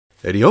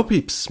Heyo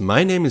peeps,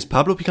 my name is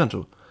Pablo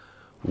Picanto.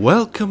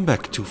 Welcome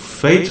back to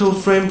Fatal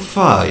Frame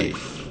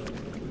 5.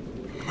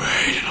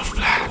 Maiden of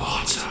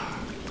Blackwater.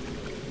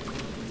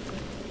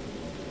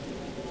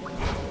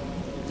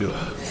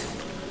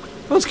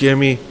 Don't scare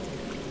me.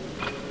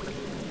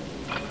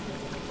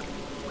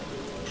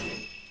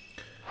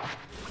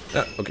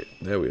 Ah, okay,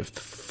 there we have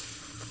the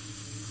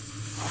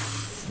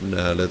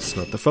nah, that's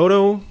not the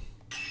photo.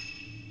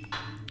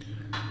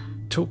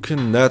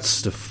 Token,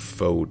 that's the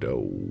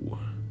photo.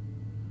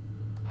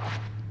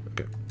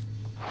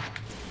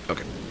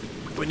 Okay,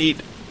 we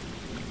need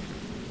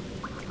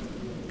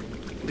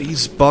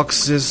these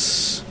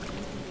boxes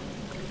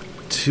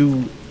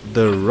to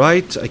the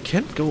right. I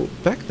can't go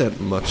back that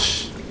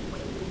much.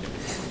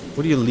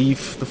 Would you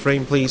leave the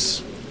frame,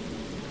 please?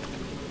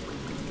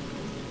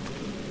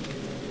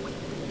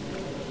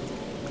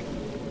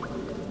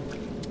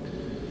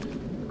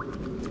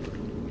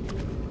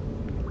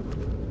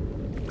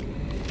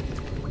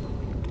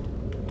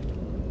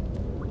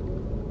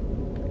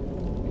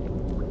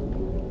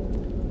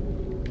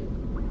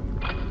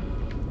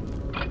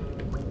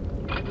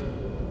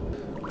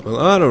 Well,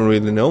 I don't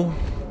really know.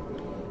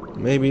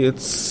 Maybe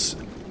it's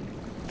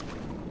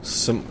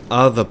some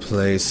other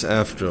place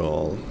after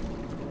all.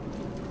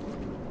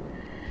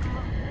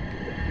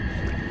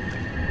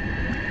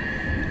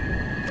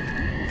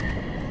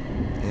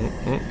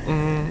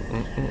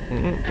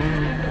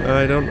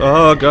 I don't...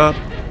 Oh, God.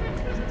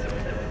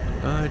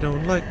 I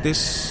don't like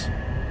this.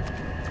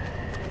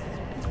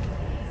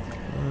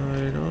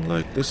 I don't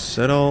like this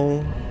at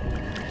all.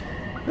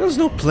 There's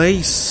no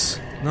place.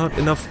 Not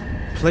enough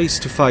place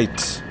to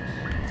fight.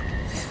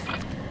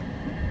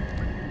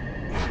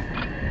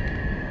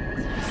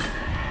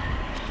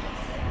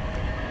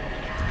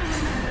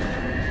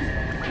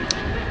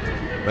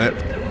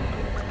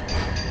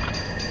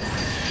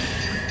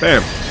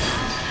 Bam.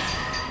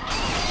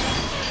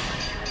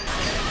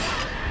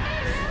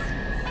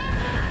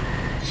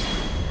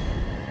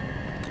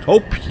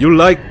 Hope you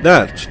like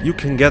that. You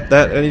can get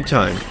that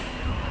anytime.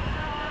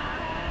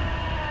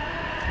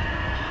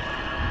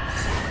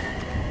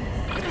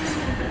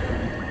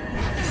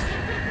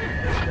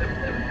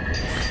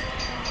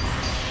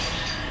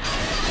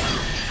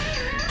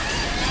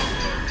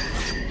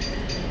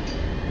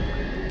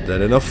 Is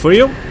that enough for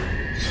you?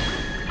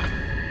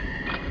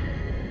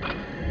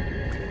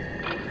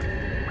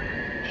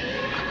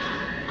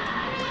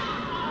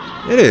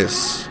 It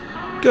is.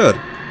 Good.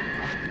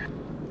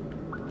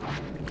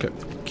 Okay.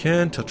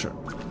 Can't touch her.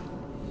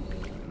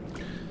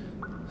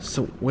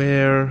 So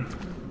where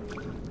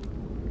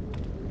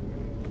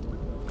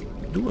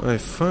do I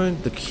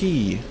find the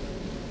key?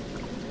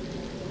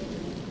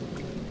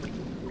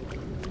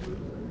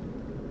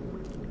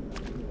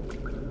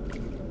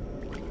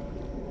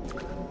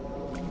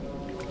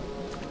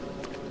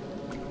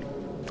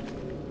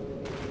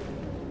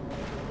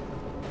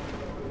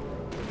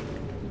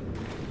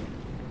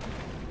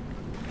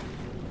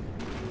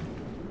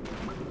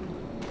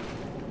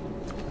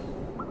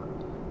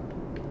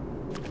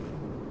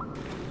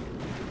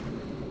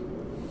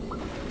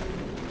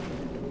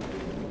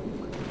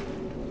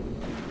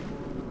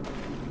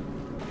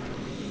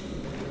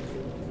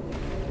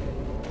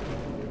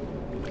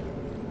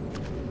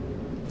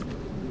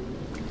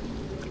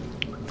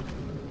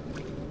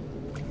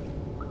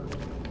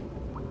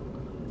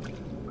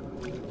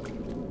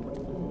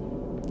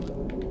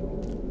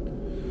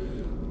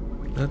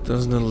 That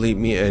does not lead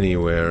me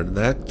anywhere.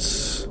 That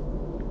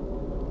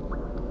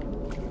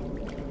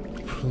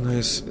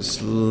place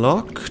is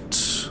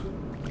locked.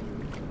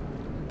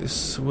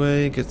 This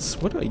way gets...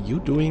 What are you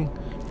doing?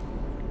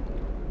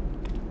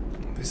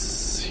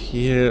 This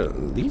here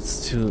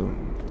leads to...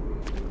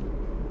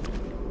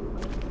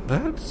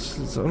 That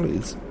is only...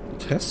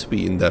 It has to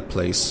be in that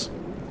place.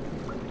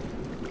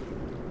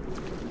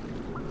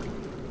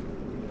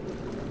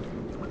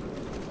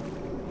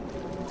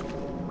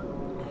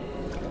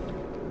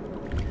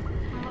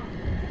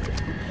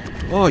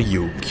 Are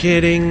you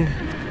kidding?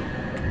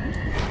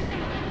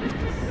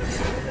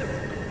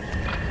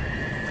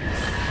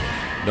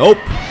 Nope.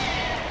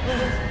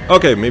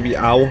 Okay, maybe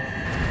ow.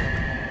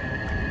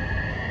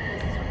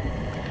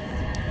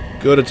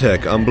 Good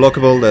attack.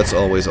 Unblockable, that's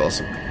always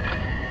awesome.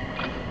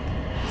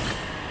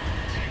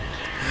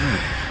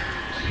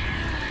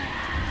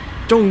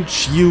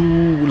 Don't you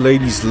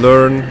ladies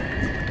learn?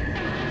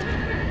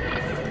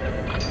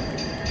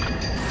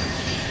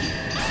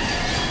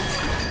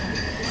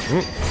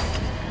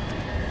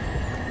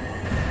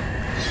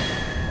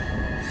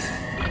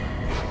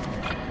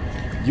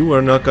 You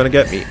are not gonna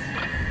get me.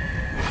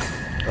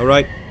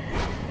 Alright.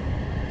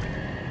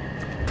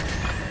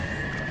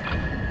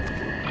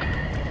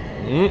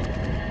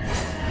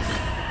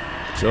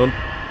 Don't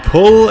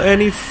pull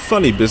any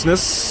funny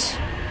business.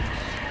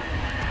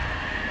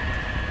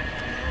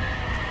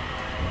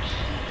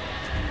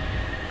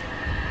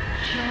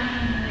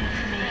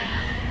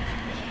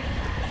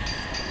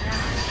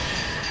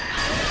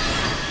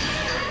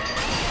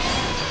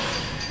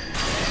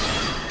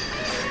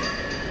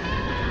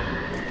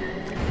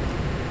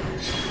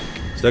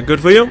 Is that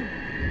good for you?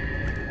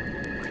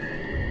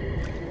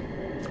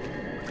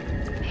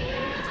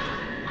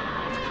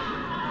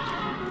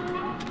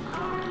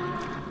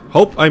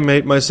 Hope I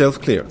made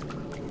myself clear.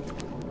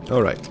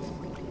 Alright.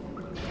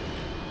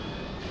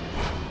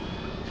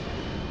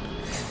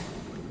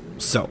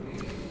 So.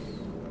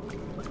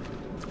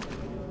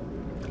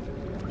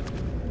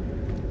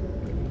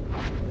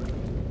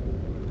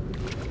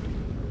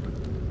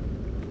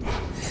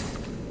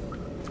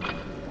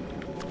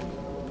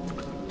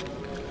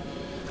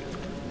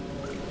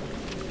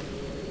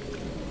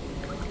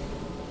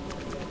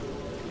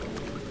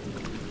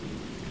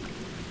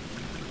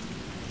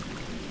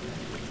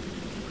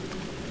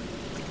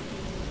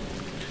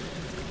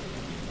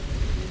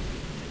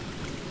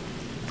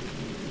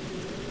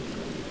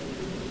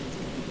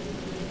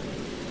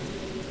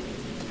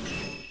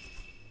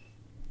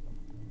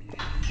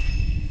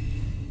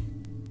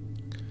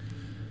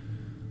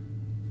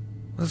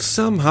 Well,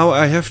 somehow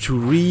I have to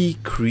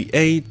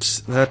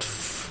recreate that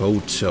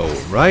photo,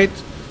 right?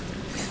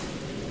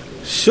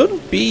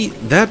 Shouldn't be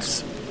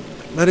that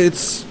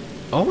it's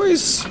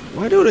always...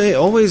 Why do they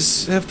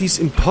always have these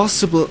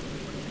impossible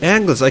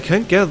angles? I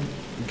can't get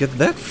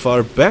that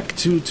far back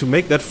to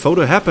make that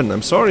photo happen.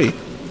 I'm sorry.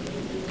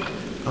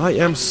 I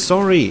am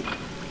sorry.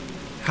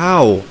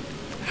 How?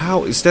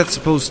 How is that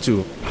supposed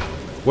to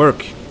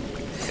work?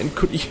 And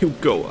could you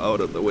go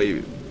out of the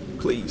way,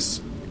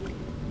 please?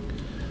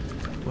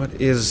 What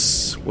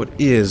is...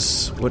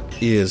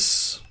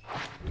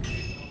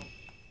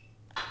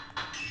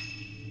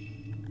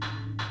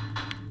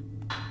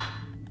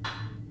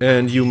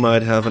 And you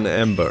might have an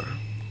ember.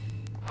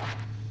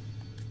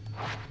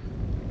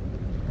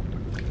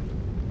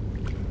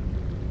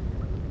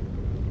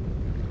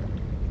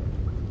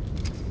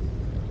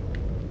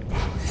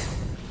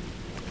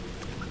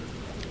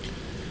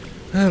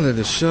 Well, it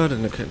is shut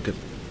and I can't get...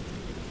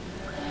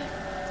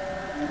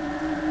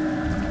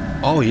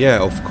 Oh yeah,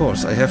 of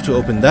course, I have to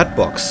open that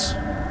box.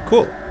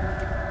 Cool.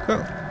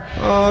 Cool.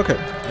 Okay.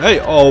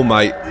 Hey, oh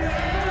my...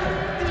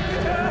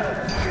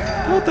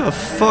 What the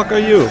fuck are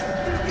you?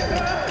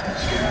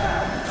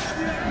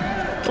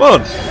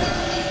 Come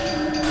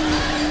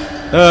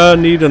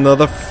on! Need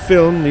another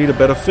film, need a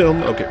better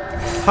film. Okay.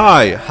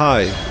 Hi,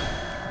 hi.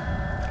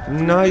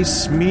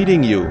 Nice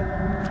meeting you.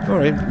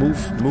 Alright,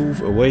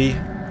 move away.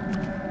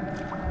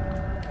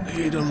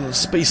 Need a little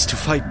space to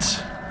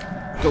fight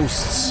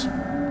ghosts.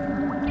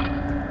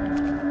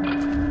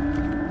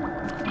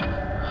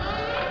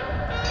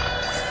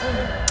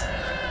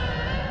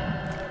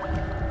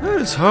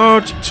 It's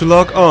hard to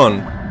log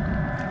on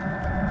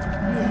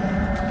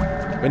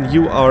when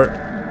you are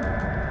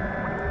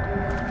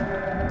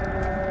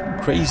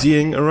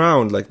crazying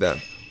around like that.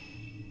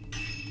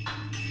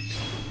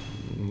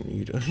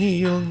 Need a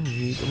heal,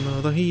 need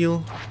another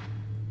heal.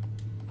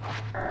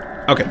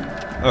 Okay,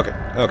 okay,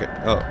 okay.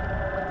 Oh,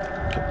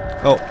 okay.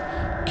 Oh,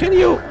 can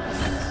you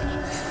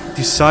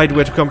decide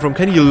where to come from?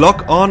 Can you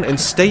log on and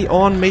stay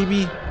on,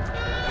 maybe?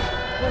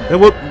 That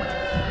would...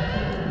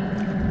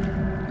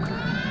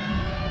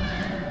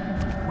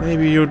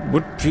 Maybe you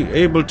would be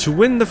able to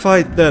win the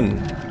fight then.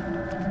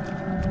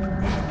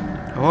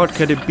 How hard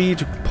can it be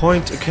to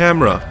point a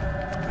camera?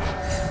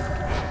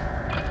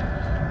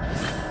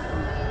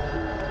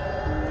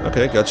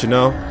 Okay, got you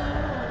now.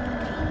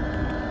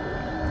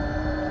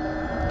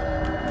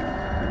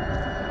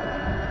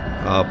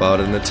 How about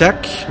an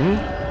attack?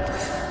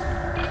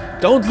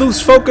 Don't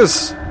lose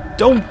focus!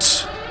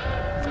 Don't!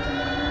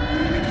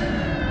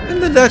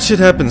 And then that shit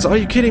happens. Are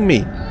you kidding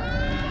me?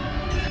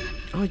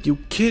 Are you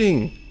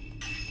kidding?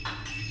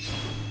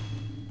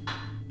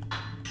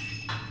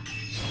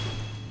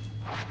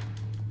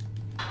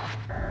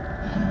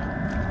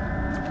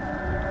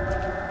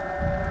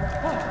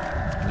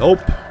 Nope.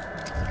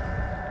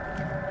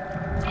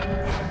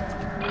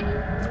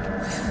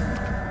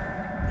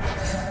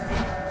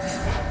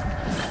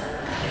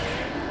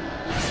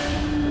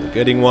 We're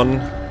getting one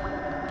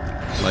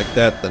like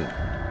that then.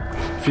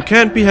 If you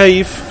can't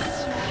behave,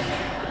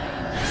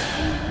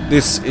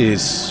 this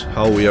is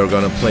how we are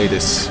gonna play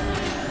this.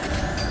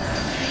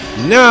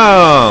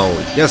 Now!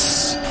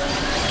 Yes!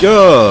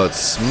 Good!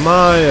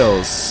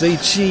 Smile! Say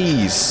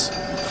cheese!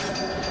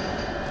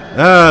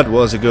 That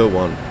was a good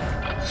one.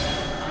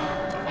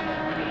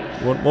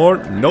 Want more?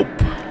 Nope.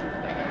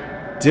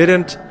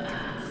 Didn't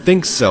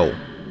think so.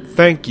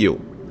 Thank you.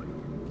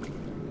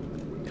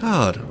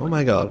 God, oh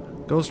my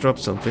god. Ghost dropped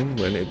something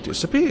when it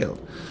disappeared.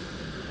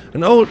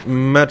 An old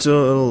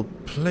metal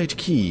plate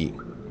key.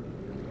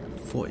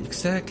 For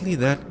exactly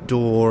that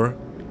door.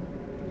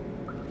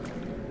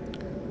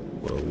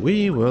 Well,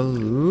 we were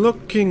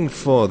looking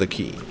for the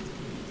key.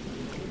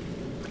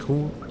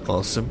 Cool,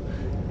 awesome,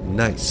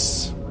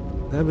 nice.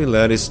 Heavy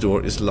lattice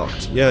door is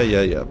locked.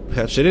 Yeah.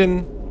 Patch it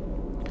in.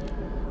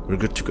 We're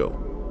good to go.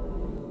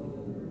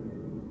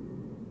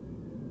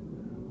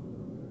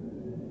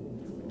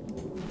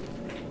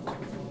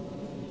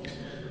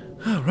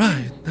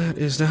 Alright, that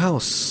is the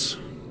house.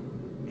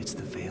 It's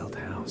the Veiled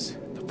house.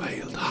 The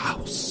Veiled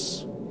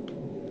house.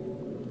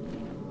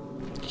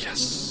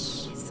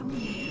 Yes.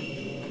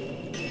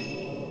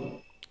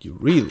 You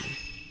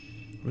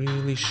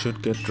really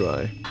should get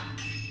dry.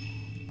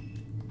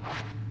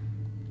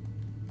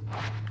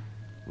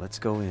 Let's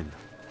go in.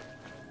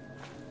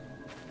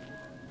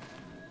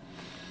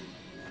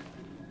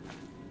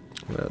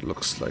 That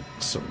looks like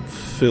some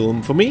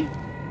film for me.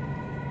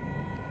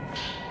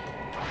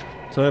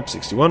 Type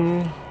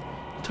 61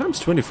 times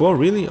 24,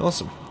 really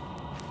awesome.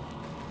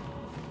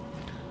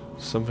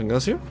 Something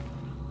else here?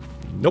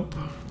 Nope.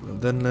 Well,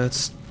 then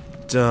let's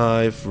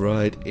dive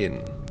right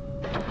in.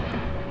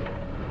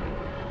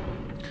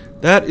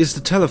 That is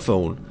the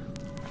telephone.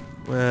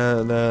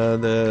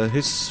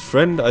 His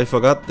friend, I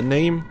forgot the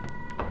name,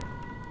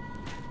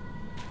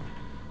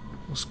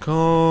 was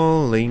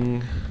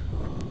calling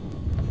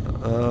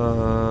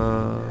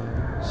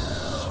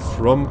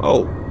from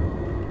oh.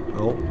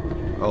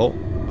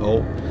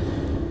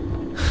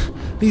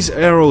 These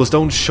arrows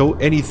don't show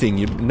anything.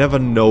 You never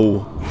know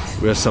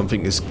where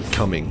something is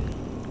coming.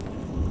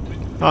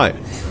 Hi.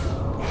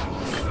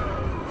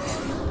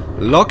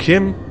 Lock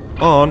him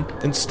on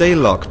and stay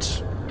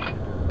locked.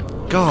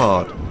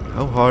 God,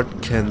 how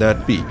hard can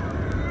that be?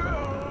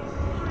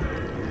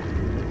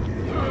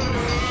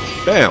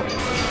 Bam!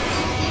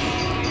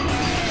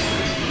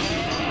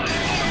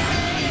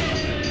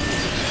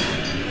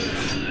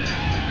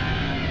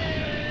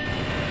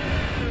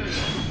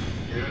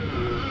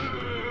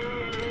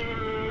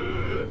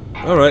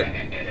 Alright.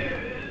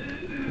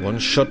 One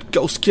shot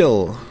ghost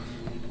kill.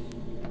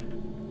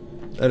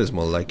 That is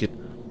more like it.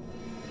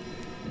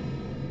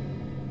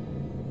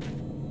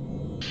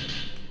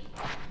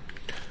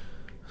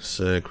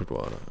 Sacred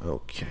water.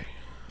 Okay.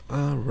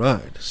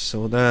 Alright.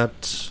 So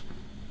that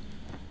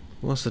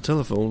was the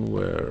telephone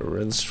where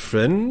Ren's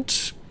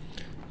friend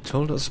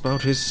told us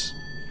about his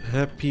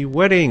happy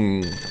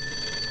wedding.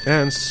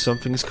 And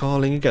something is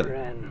calling again.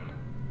 Ren,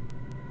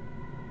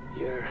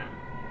 you're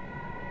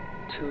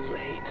too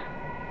late.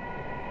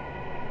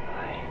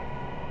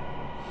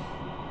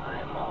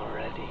 I'm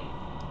already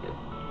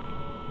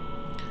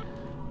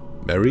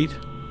married?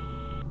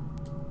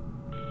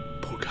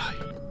 Poor guy.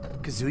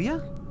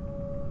 Kazuya?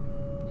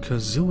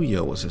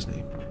 Kazuya was his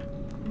name.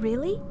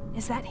 Really?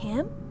 Is that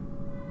him?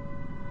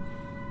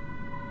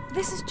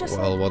 This is just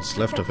well, like what's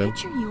left the of him?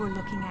 picture you were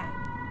looking at.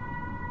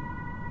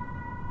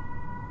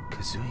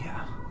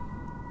 Kazuya.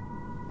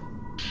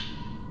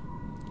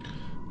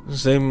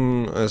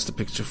 Same as the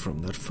picture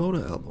from that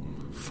photo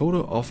album.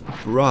 Photo of a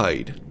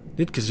bride.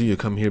 Did Kazuya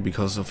come here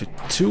because of it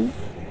too?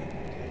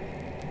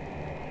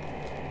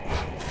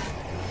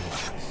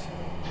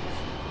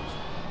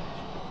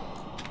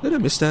 Did I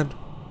miss that?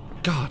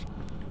 God.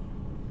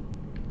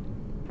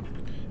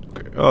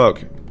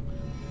 Okay.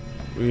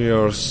 We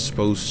are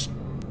supposed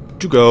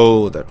to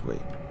go that way.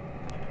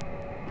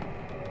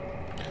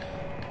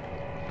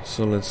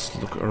 So let's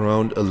look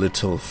around a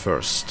little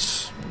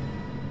first.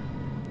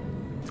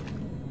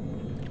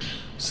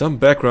 Some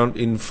background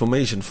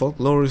information.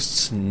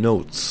 Folklorist's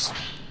notes.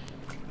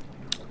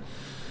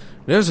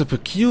 There's a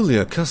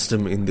peculiar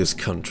custom in this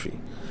country.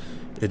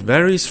 It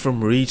varies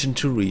from region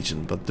to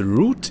region, but the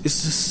root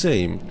is the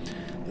same.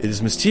 It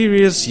is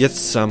mysterious, yet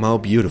somehow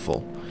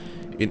beautiful.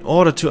 In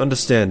order to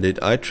understand it,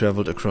 I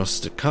traveled across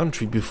the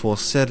country before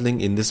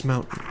settling in this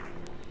mountain.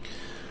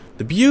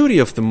 The beauty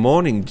of the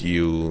morning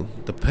dew,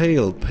 the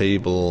pale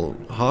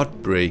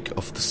heartbreak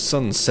of the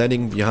sun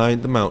setting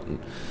behind the mountain,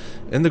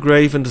 and the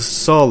grave and the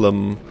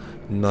solemn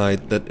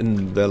night that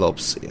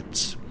envelops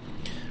it.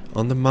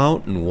 On the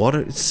mountain,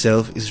 water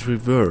itself is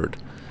revered.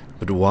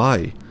 But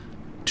why?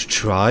 To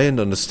try and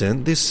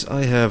understand this,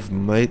 I have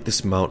made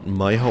this mountain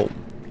my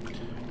home.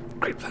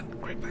 Great plan,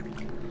 great plan.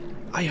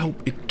 I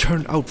hope it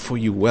turned out for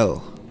you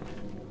well.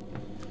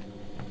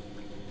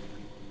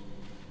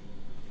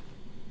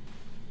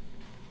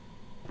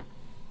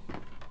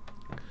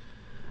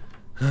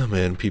 Oh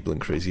man, people and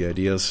crazy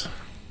ideas.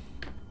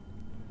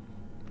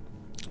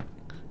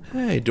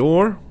 Hey,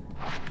 door.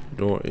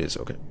 Door is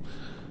okay.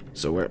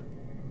 So we're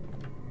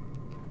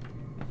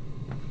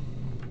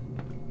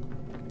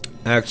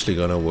actually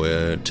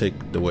gonna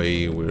take the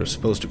way we're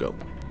supposed to go.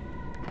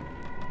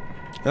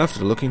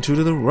 After looking to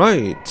the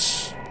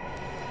right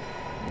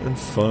and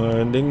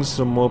finding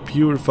some more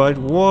purified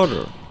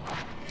water.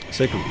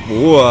 Sacred.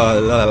 Whoa,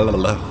 la, la,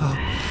 la.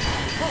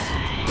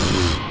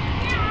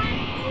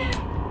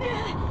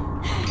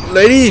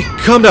 Lady,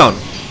 calm down.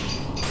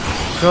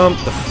 Calm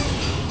the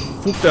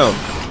fuck down.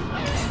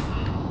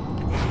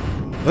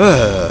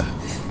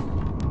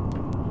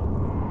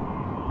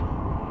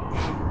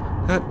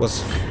 That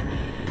was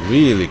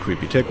really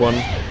creepy. Take one.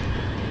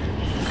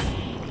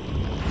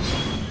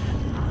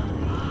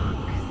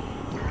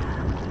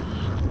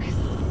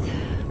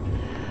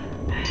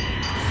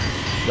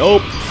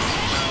 Nope.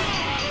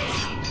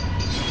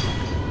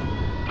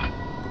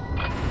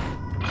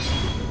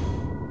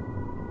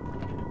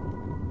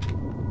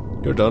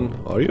 You're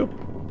done, are you?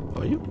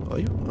 Are you? Are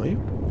you? Are you?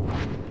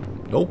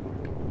 Nope.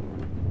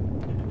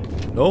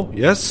 No?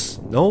 Yes?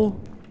 No?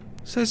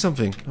 Say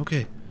something.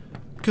 Okay.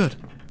 Good.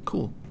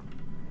 Cool.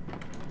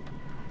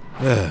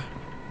 I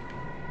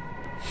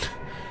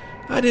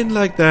didn't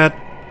like that.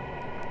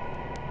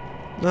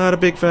 Not a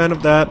big fan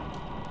of that.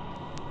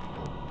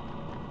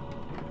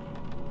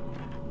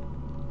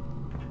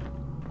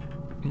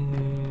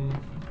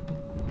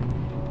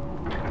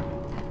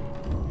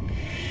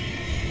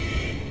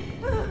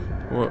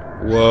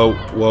 Whoa.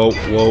 whoa,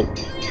 whoa.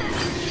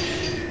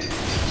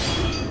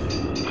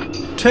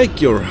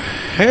 Take your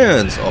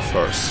hands off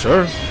her,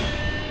 sir.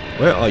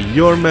 Where are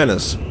your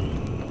manners?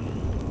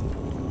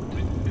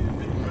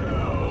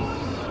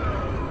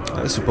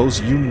 I suppose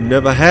you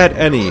never had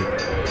any.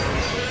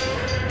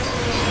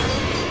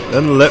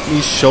 Then let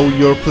me show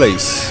your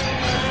place.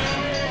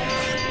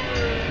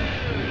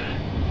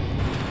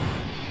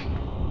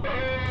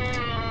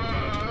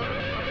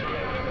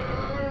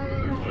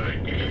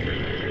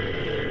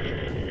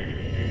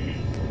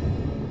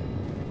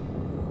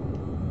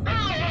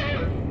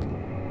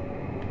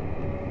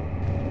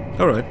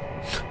 Alright.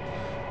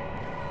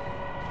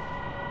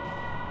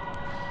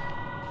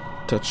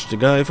 Touch the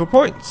guy for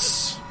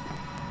points.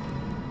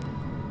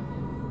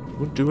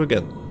 Would do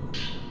again.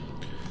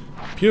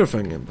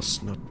 Purifying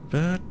embers, not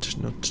bad,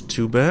 not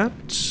too bad.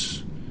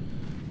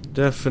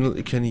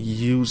 Definitely can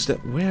use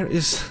that. Where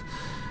is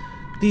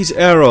these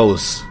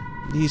arrows?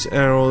 These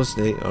arrows,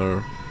 they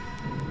are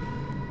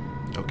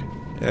okay.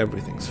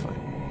 Everything's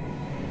fine.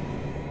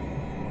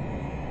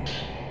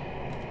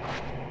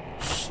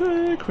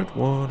 Sacred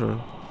water.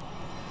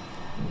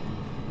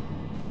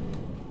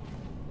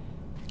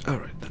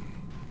 Alright then.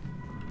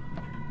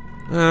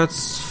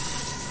 Let's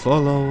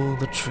follow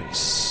the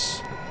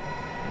trace.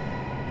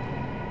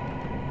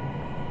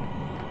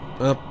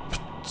 Up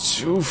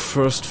to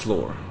first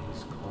floor.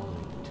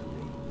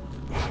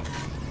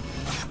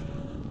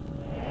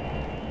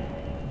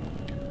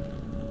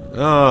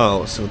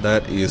 Oh, so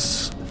that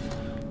is...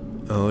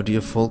 Oh,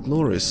 dear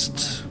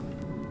folklorist.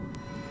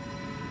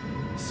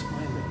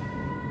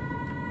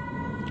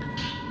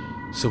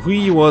 So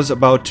he was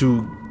about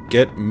to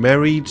get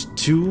married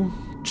to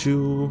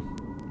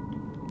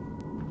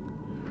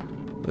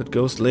that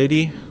ghost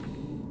lady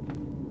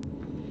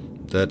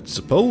that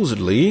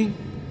supposedly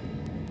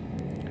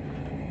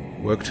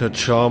worked her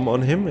charm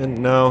on him and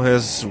now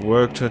has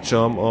worked her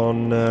charm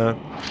on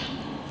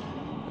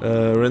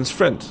Ren's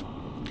friend.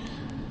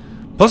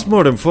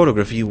 Postmortem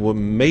photography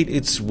made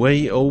its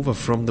way over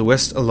from the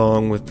west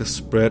along with the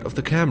spread of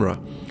the camera.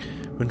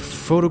 When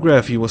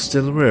photography was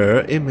still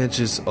rare,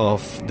 images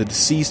of the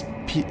deceased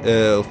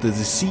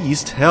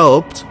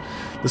helped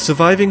the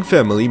surviving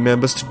family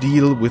members to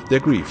deal with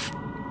their grief.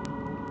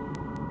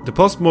 The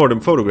postmortem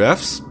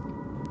photographs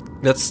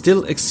that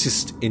still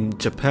exist in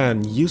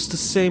Japan use the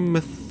same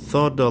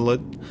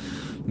methodology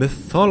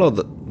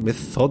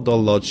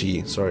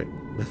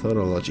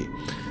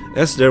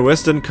as their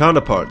Western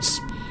counterparts,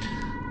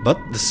 but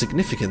the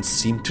significance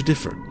seemed to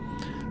differ.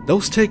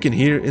 Those taken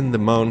here in the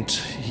Mount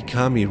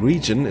Hikami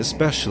region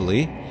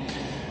especially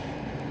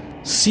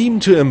seem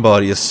to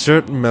embody a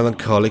certain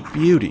melancholic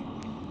beauty.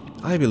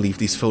 I believe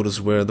these photos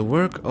were the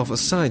work of a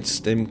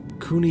scientist named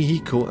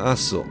Kunihiko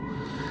Aso.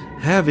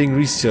 Having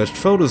researched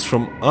photos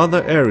from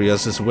other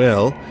areas as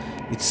well,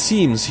 it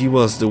seems he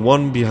was the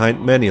one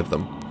behind many of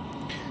them.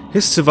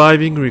 His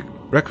surviving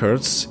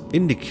records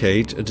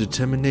indicate a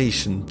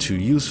determination to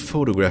use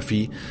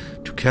photography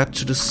to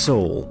capture the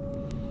soul.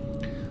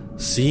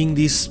 Seeing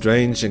these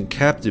strange and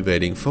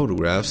captivating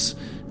photographs,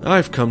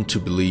 I've come to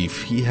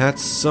believe he had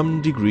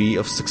some degree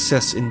of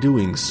success in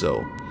doing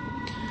so.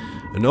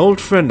 An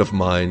old friend of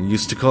mine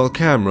used to call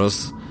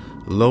cameras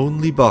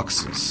lonely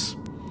boxes.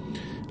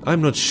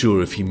 I'm not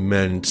sure if he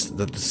meant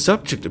that the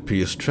subject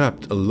appears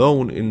trapped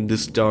alone in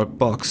this dark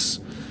box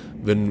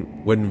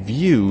when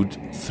viewed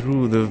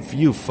through the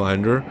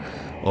viewfinder,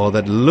 or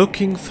that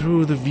looking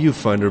through the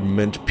viewfinder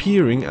meant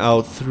peering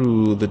out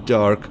through the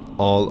dark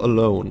all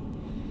alone.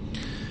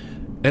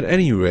 At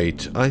any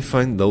rate, I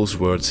find those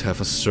words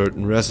have a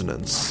certain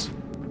resonance.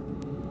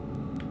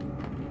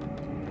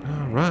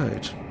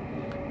 Alright.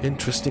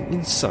 Interesting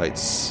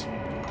insights.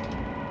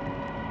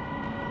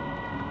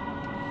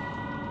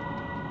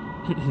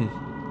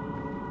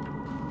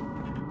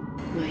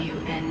 Will you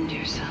end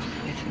yourself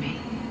with me?